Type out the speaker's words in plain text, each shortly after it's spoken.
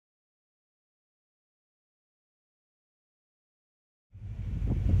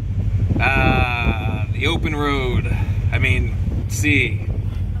the open road. I mean, sea.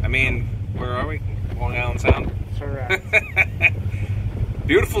 I mean, where are we? Long Island Sound? Correct.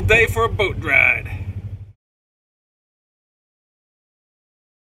 Beautiful day for a boat ride.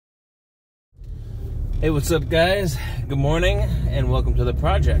 Hey, what's up, guys? Good morning, and welcome to the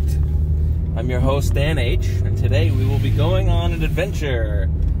project. I'm your host, Dan H., and today we will be going on an adventure.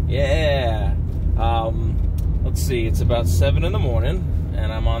 Yeah. Let's see, it's about 7 in the morning,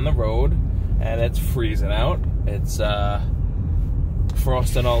 and I'm on the road, and it's freezing out. It's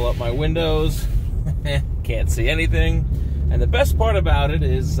frosting all up my windows. Can't see anything. And the best part about it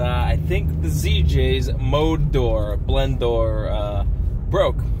is I think the ZJ's mode door, blend door,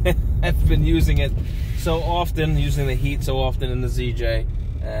 broke. I've been using it so often, using the heat so often in the ZJ,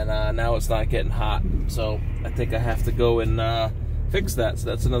 and now it's not getting hot. So I think I have to go and fix that. So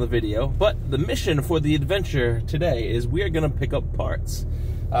that's another video. But the mission for the adventure today is we are going to pick up parts.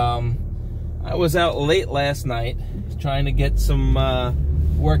 I was out late last night trying to get some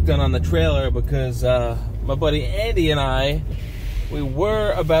work done on the trailer because my buddy Andy and I, we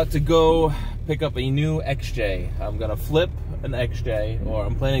were about to go pick up a new XJ. I'm gonna flip an XJ, or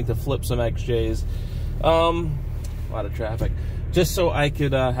I'm planning to flip some XJs. A lot of traffic, just so I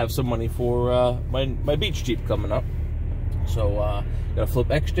could have some money for my beach Jeep coming up. So gonna flip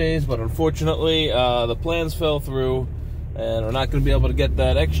XJs, but unfortunately the plans fell through, and we're not gonna be able to get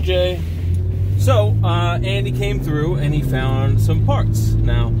that XJ. So Andy came through and he found some parts.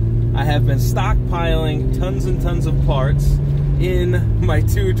 Now, I have been stockpiling tons and tons of parts in my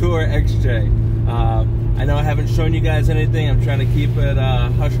two-door XJ. I know I haven't shown you guys anything. I'm trying to keep it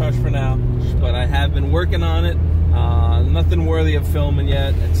hush-hush for now, but I have been working on it. Nothing worthy of filming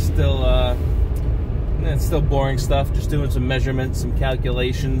yet. It's still boring stuff. Just doing some measurements, some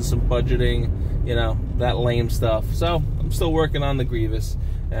calculations, some budgeting, you know, that lame stuff. So I'm still working on the Grievous.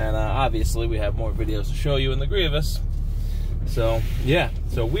 And obviously we have more videos to show you in the Grievous. So yeah,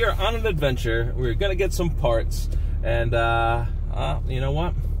 so we are on an adventure. We're gonna get some parts, and you know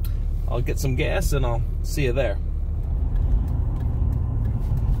what? I'll get some gas and I'll see you there.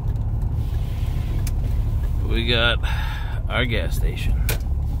 We got our gas station.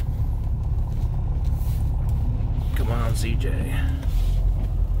 Come on, CJ.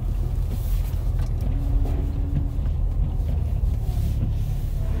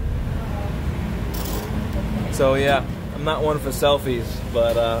 So yeah, I'm not one for selfies,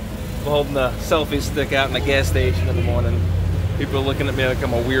 but I'm holding a selfie stick out in the gas station in the morning. People are looking at me like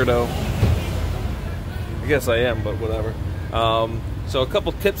I'm a weirdo. I guess I am, but whatever. So a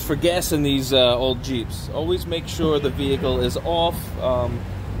couple tips for gassing these old Jeeps. Always make sure the vehicle is off.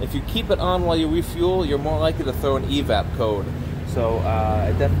 If you keep it on while you refuel, you're more likely to throw an evap code. So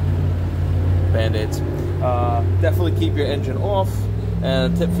Band-Aids. Definitely keep your engine off.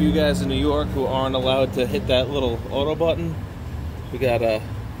 And a tip for you guys in New York who aren't allowed to hit that little auto button, we got a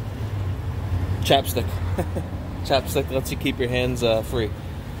chapstick. Chapstick lets you keep your hands free.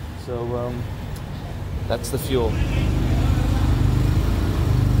 So that's the fuel.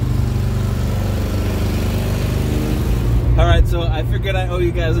 Alright, so I figured I owe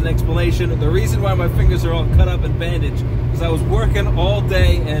you guys an explanation. The reason why my fingers are all cut up and bandaged is I was working all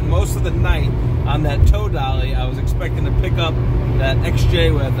day and most of the night on that tow dolly. I was expecting to pick up that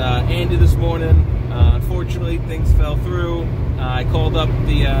XJ with Andy this morning. Unfortunately, things fell through. I called up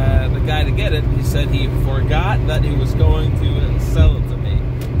the guy to get it. He said he forgot that he was going to sell it to me.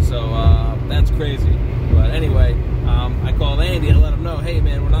 So that's crazy. But anyway, I called Andy and let him know, hey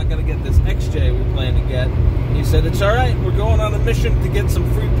man, we're not going to get this XJ we plan to get. He said, it's alright, we're going on a mission to get some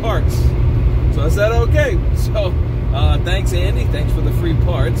free parts. So I said, okay. So thanks Andy, thanks for the free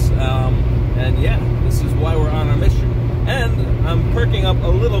parts. And yeah, this is why we're on our mission. And I'm perking up a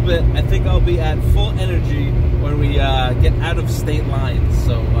little bit. I think I'll be at full energy when we get out of state lines.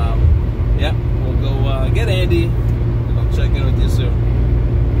 So yeah, we'll go get Andy and I'll check in with you soon.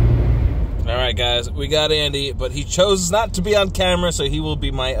 Alright guys, we got Andy, but he chose not to be on camera, so he will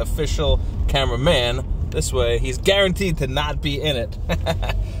be my official cameraman. This way, he's guaranteed to not be in it.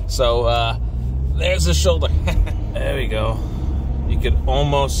 So, there's his shoulder. There we go. You can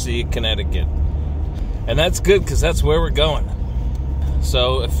almost see Connecticut. And that's good, because that's where we're going.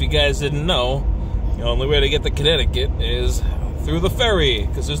 So, if you guys didn't know, the only way to get to Connecticut is through the ferry,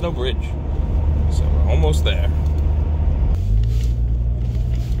 because there's no bridge. So, we're almost there.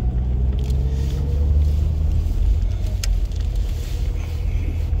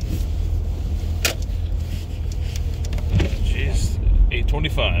 Jeez,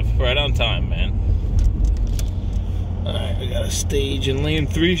 8:25, right on time, man. Alright, we got a stage in lane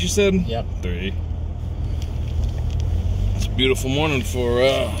 3, she said? Yep. 3. It's a beautiful morning for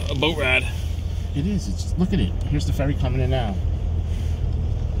a boat ride. It is. It's look at it. Here's the ferry coming in now.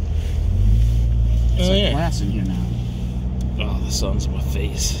 It's like glass in here now. Oh, the sun's in my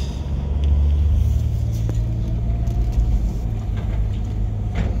face.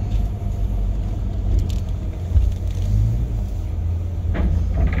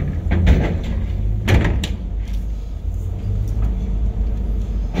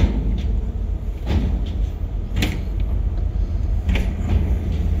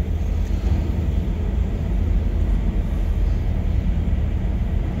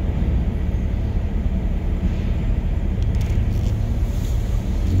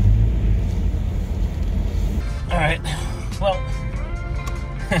 Well,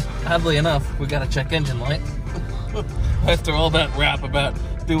 oddly enough, we got a check engine light. After all that rap about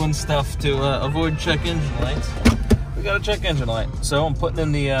doing stuff to avoid check engine lights, we got a check engine light. So I'm putting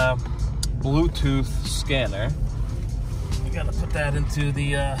in the Bluetooth scanner. We gotta put that into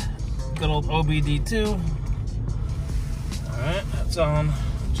the good old Thbd2. Alright, that's on.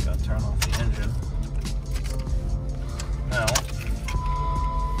 Just gotta turn off the engine. Now,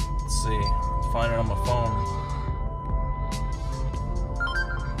 let's see, find it on my phone.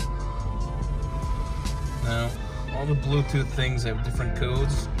 Now, all the Bluetooth things have different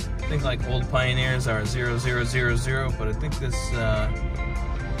codes. I think like old Pioneers are 0000, but I think this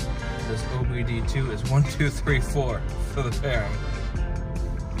Thbd2 is 1234 for the pairing.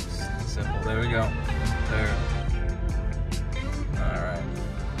 Simple. There we go. There. All right.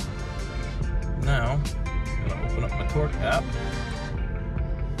 Now, I'm gonna open up my torque app.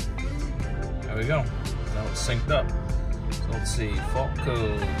 There we go. Now it's synced up. So let's see. Fault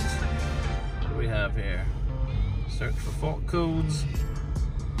codes. What do we have here? Search for fault codes.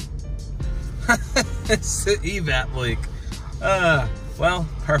 It's the evap leak. Well,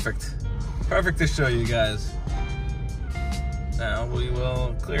 perfect. Perfect to show you guys. Now we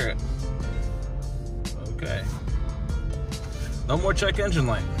will clear it. Okay. No more check engine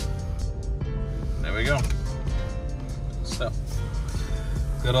light. There we go. So,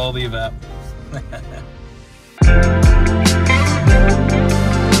 good old evap.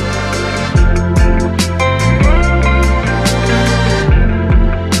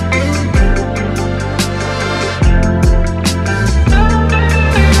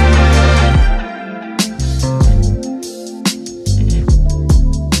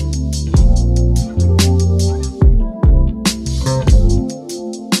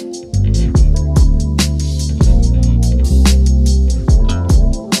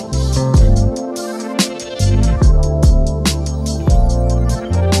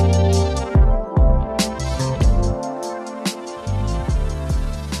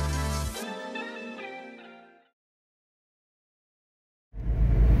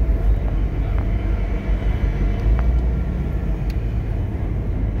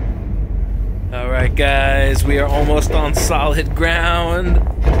 Alright guys, we are almost on solid ground.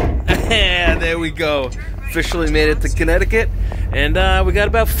 And there we go. Officially made it to Connecticut. And we got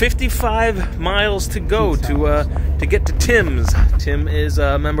about 55 miles to go to get to Tim's. Tim is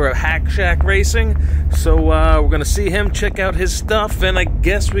a member of Hack Shack Racing. So we're going to see him, check out his stuff. And I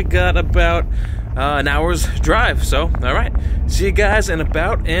guess we got about an hour's drive. So, alright. See you guys in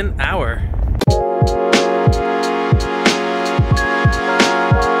about an hour.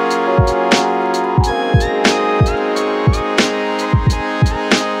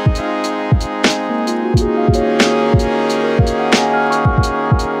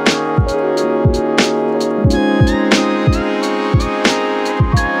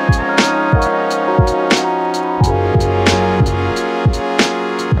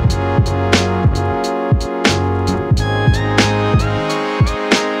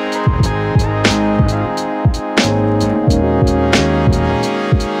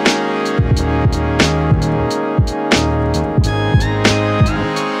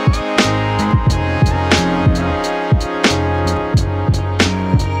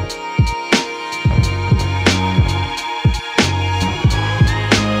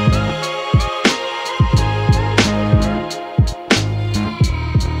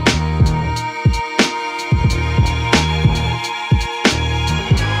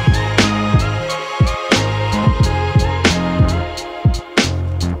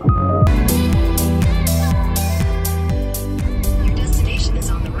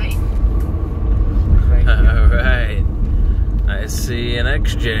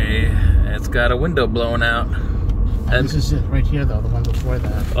 XJ. It's got a window blown out. And this is it right here, though, the one before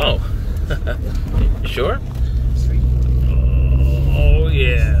that. Oh. Sure? Oh,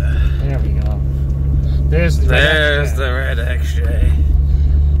 yeah. There we go. There's the red XJ.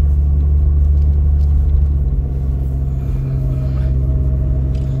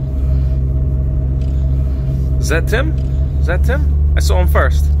 that Tim? Is that Tim? I saw him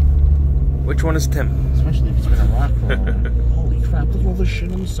first. Which one is Tim? Especially if it's been a rock crawl. Holy crap, look at all the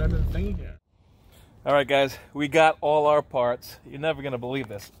shit on the side of the thing again. All right, guys, we got all our parts. You're never going to believe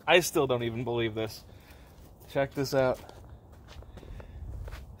this. I still don't even believe this. Check this out.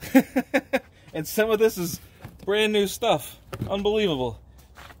 And some of this is brand new stuff. Unbelievable.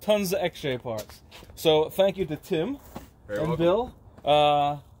 Tons of X-Ray parts. So thank you to Tim and Bill.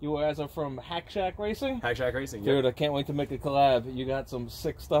 You guys are from Hack Shack Racing? Hack Shack Racing, Dude, I can't wait to make a collab. You got some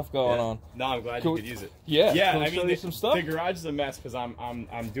sick stuff going on. No, I'm glad you could use it. Yeah, yeah. I mean, some stuff. The garage is a mess because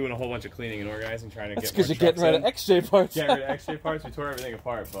I'm doing a whole bunch of cleaning and organizing, trying to That's get more because you're getting rid of X-Ray parts. Getting rid of X-Ray parts. We tore everything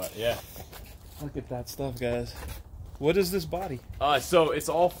apart, but yeah. Look at that stuff, guys. What is this body? So it's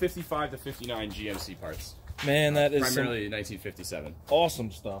all 55 to 59 GMC parts. Man, that is primarily 1957.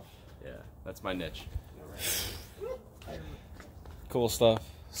 Awesome stuff. Yeah, that's my niche. Cool stuff.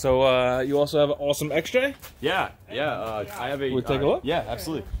 So you also have an awesome X-Ray? Yeah. I have a. We'll take a look. Yeah,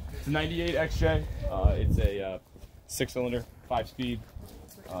 absolutely. It's a '98 X-Ray. It's a 6-cylinder, 5-speed.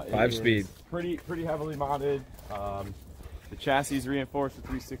 5-speed. Pretty heavily modded. The chassis is reinforced with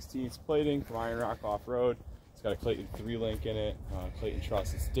 3/16 plating from Iron Rock Off Road. It's got a Clayton 3-link in it. Clayton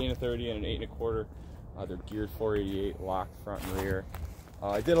truss. It's Dana 30 and an 8 1/4. They're geared 488, locked front and rear.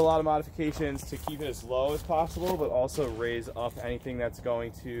 I did a lot of modifications to keep it as low as possible, but also raise up anything that's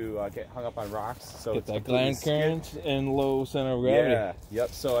going to get hung up on rocks. So get that gland current and low center of gravity. Yeah, yep.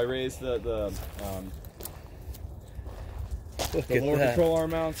 So I raised the lower control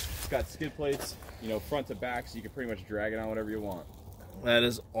arm mounts. It's got skid plates, you know, front to back, so you can pretty much drag it on whatever you want. That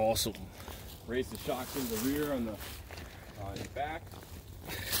is awesome. Raise the shocks in the rear and the back.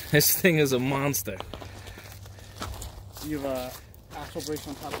 This thing is a monster. You have axle brakes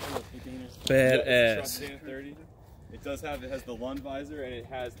on top of it. Badass. Dana 30. It has the Lund visor and it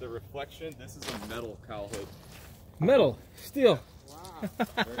has the reflection. This is a metal cowl hood. Metal, steel. Wow.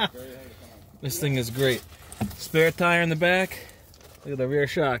 very heavy. This thing is great. Spare tire in the back. Look at the rear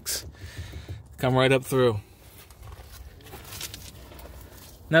shocks. Come right up through.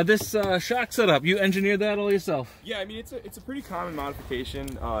 Now this shock setup, you engineered that all yourself? Yeah, I mean it's a pretty common modification,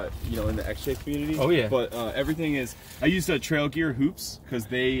 you know, in the X-Shape community. Oh yeah. But everything is. I use trail gear hoops because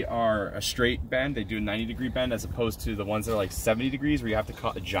they are a straight bend. They do a 90-degree bend as opposed to the ones that are like 70 degrees where you have to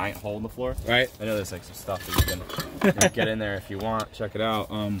cut a giant hole in the floor. Right. I know there's like some stuff that you can get in there if you want. Check it out.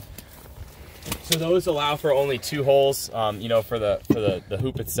 So those allow for only 2 holes, you know, for the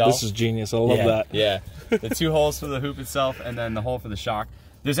hoop itself. This is genius. I love that. Yeah. The 2 holes for the hoop itself and then the hole for the shock.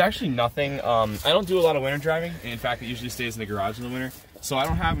 There's actually nothing, I don't do a lot of winter driving. In fact, it usually stays in the garage in the winter. So I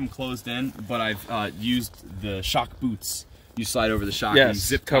don't have them closed in, but I've used the shock boots. You slide over the shock and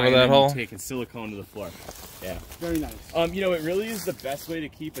zip cover that hole. Taking silicone to the floor. Yeah. Very nice. You know, it really is the best way to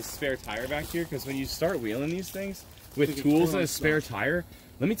keep a spare tire back here because when you start wheeling these things with tools and a spare tire,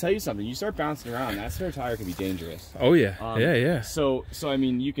 let me tell you something. You start bouncing around, that spare tire can be dangerous. Oh yeah, yeah. So I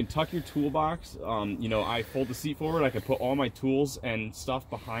mean, you can tuck your toolbox. You know, I fold the seat forward. I can put all my tools and stuff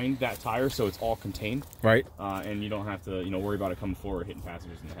behind that tire, so it's all contained. Right. And you don't have to, you know, worry about it coming forward, hitting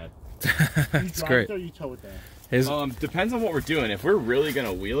passengers in the head. That's great. Or you tow it there? Depends on what we're doing. If we're really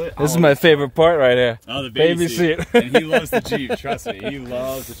gonna wheel it, this is my favorite part right here. Oh, the baby seat. And he loves the Jeep. Trust me, he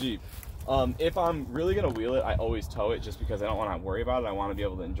loves the Jeep. If I'm really gonna wheel it, I always tow it just because I don't want to worry about it. I want to be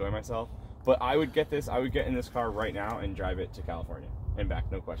able to enjoy myself. But I would get in this car right now and drive it to California and back,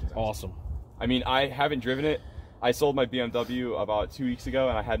 no questions asked. Awesome. I mean, I haven't driven it. I sold my BMW about 2 weeks ago,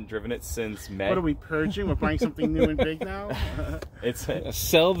 and I hadn't driven it since May. What are we purging? We're buying something new and big now?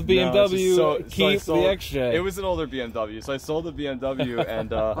 Sell the BMW, keep the X-Ray. It was an older BMW, so I sold the BMW,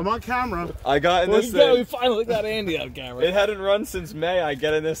 and I'm on camera. I got in this thing. We finally got Andy on camera. It hadn't run since May. I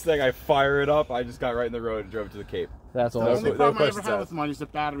get in this thing, I fire it up. I just got right in the road and drove it to the Cape. That's The awesome. only problem I ever had with mine is the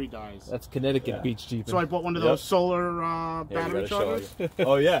battery dies. That's Connecticut beach Jeep. So I bought one of those solar battery chargers.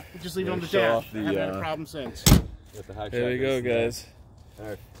 Oh yeah. Just leave it on the dash. I haven't had a problem since. There we go, guys.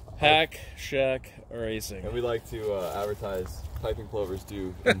 Right. Hack Shack Racing. And we like to advertise piping plovers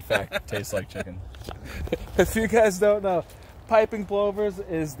do, in fact, taste like chicken. If you guys don't know, piping plovers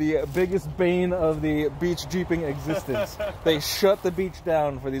is the biggest bane of the beach jeeping existence. They shut the beach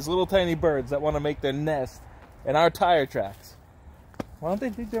down for these little tiny birds that want to make their nest in our tire tracks. Why don't they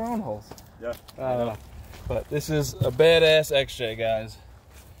dig their own holes? Yeah. I don't know. But this is a badass X-Ray, guys.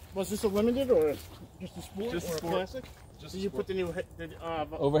 Was this a limited or just a sport Just or a sport. classic? Just Did you put the new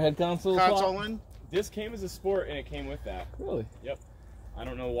Overhead console swap? in? This came as a sport, and it came with that. Really? Yep. I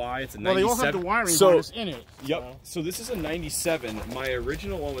don't know why. It's a 97. Well, they all have the wiring harness in it. Yep. So this is a 97. My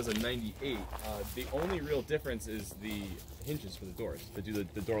original one was a 98. The only real difference is the hinges for the doors to do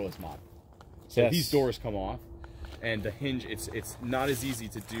the doorless mod. So these doors come off. and the hinge, it's not as easy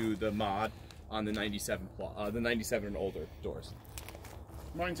to do the mod on the 97 and older doors.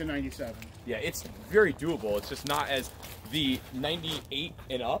 Mine's a 97. Yeah, it's very doable. It's just not as the 98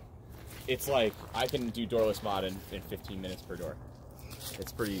 and up. It's like I can do doorless mod in 15 minutes per door.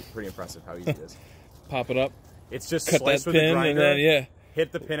 It's pretty impressive how easy it is. Pop it up. It's just cut slice that with a pin, grinder, and then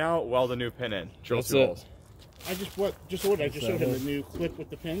hit the pin out, weld a new pin in, drill That's 2 it. holes. I just ordered. I just showed him the new clip with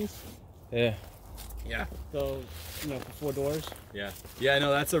the pins. Yeah. Yeah. So, you know, for 4 doors. Yeah. Yeah,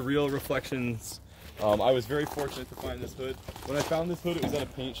 no, that's a real Reflections. I was very fortunate to find this hood. When I found this hood, it was at a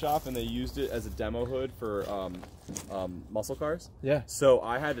paint shop, and they used it as a demo hood for muscle cars. Yeah. So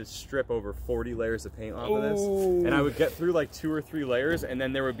I had to strip over 40 layers of paint off of this, and I would get through like 2 or 3 layers, and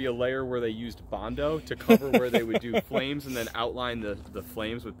then there would be a layer where they used Bondo to cover where they would do flames and then outline the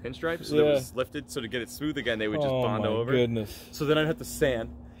flames with pinstripes, so it was lifted. So to get it smooth again, they would just Bondo over. Goodness. So then I'd have to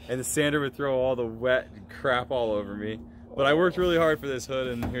sand, and the sander would throw all the wet crap all over me. But I worked really hard for this hood,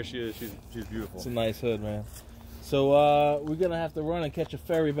 and here she is. She's beautiful. It's a nice hood, man. So we're gonna have to run and catch a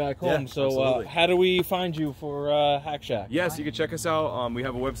ferry back home. Yeah, so how do we find you for Hack Shack? Yes, you can check us out. We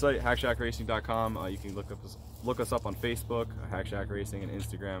have a website, hackshackracing.com. You can look us up on Facebook, Hack Shack Racing, and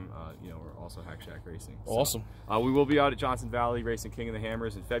Instagram. You know, we're also Hack Shack Racing. So, awesome. We will be out at Johnson Valley racing King of the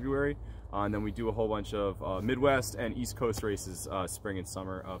Hammers in February, and then we do a whole bunch of Midwest and East Coast races spring and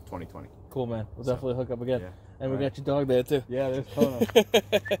summer of 2020. Cool, man. We'll definitely hook up again. Yeah. And we got your dog there too. Yeah, there's Kona. Want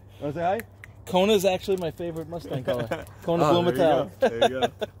to say hi? Kona is actually my favorite Mustang color. Kona Blue Metallic. There you go.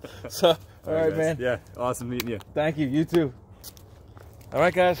 So, all right, man. Yeah, awesome meeting you. Thank you. You too. All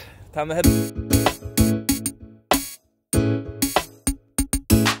right, guys. Time to head.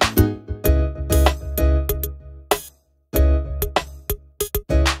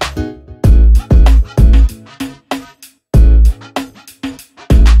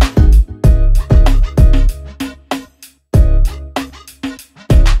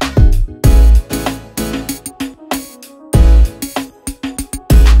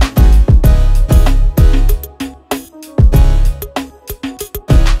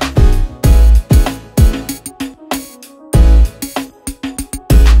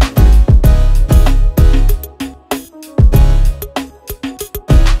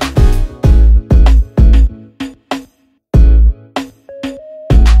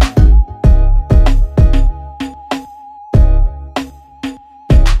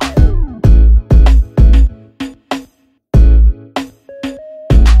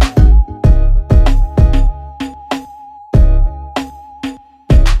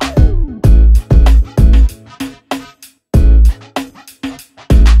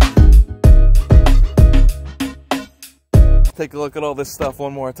 Take a look at all this stuff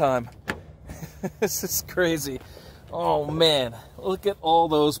one more time. This is crazy. Oh man, look at all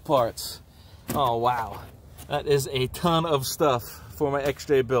those parts. Oh wow, that is a ton of stuff for my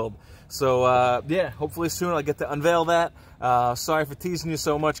XJ build. So yeah, hopefully soon I'll get to unveil that. Sorry for teasing you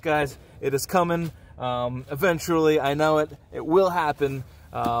so much, guys. It is coming. Eventually, I know it will happen.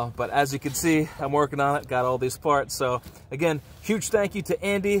 But as you can see, I'm working on it, got all these parts. So again, huge thank you to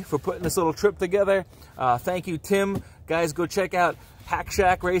Andy for putting this little trip together. Thank you, Tim. Guys, go check out Hack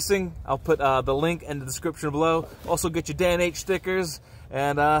Shack Racing. I'll put the link in the description below. Also get your Dan H stickers.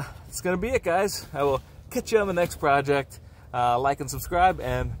 And it's gonna be it, guys. I will catch you on the next project. Like and subscribe,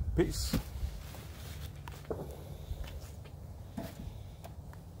 and peace.